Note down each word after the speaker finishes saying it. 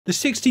The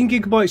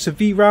 16GB of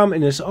VRAM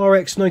in this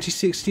RX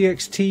 9060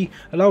 XT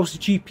allows the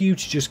GPU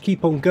to just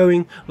keep on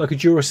going like a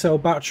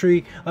Duracell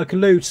battery. I can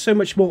load so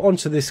much more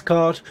onto this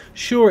card.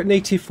 Sure, at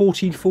native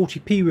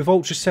 1440p with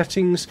ultra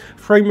settings,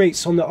 frame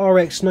rates on the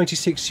RX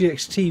 9060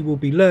 XT will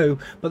be low,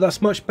 but that's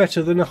much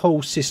better than a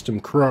whole system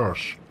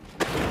crash.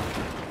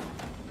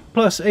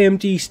 Plus,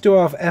 AMD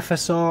still have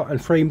FSR and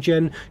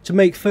FrameGen to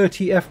make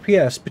 30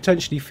 FPS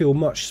potentially feel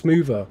much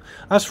smoother.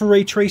 As for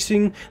ray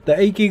tracing, the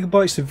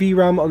 8GB of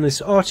VRAM on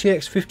this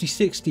RTX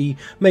 5060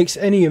 makes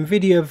any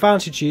Nvidia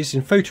advantages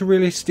in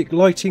photorealistic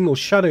lighting or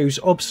shadows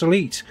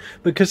obsolete,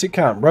 because it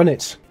can't run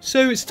it.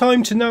 So it's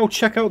time to now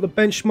check out the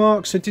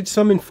benchmarks. I did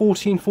some in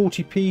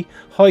 1440p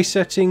high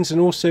settings and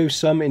also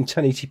some in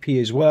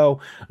 1080p as well.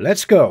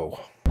 Let's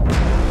go!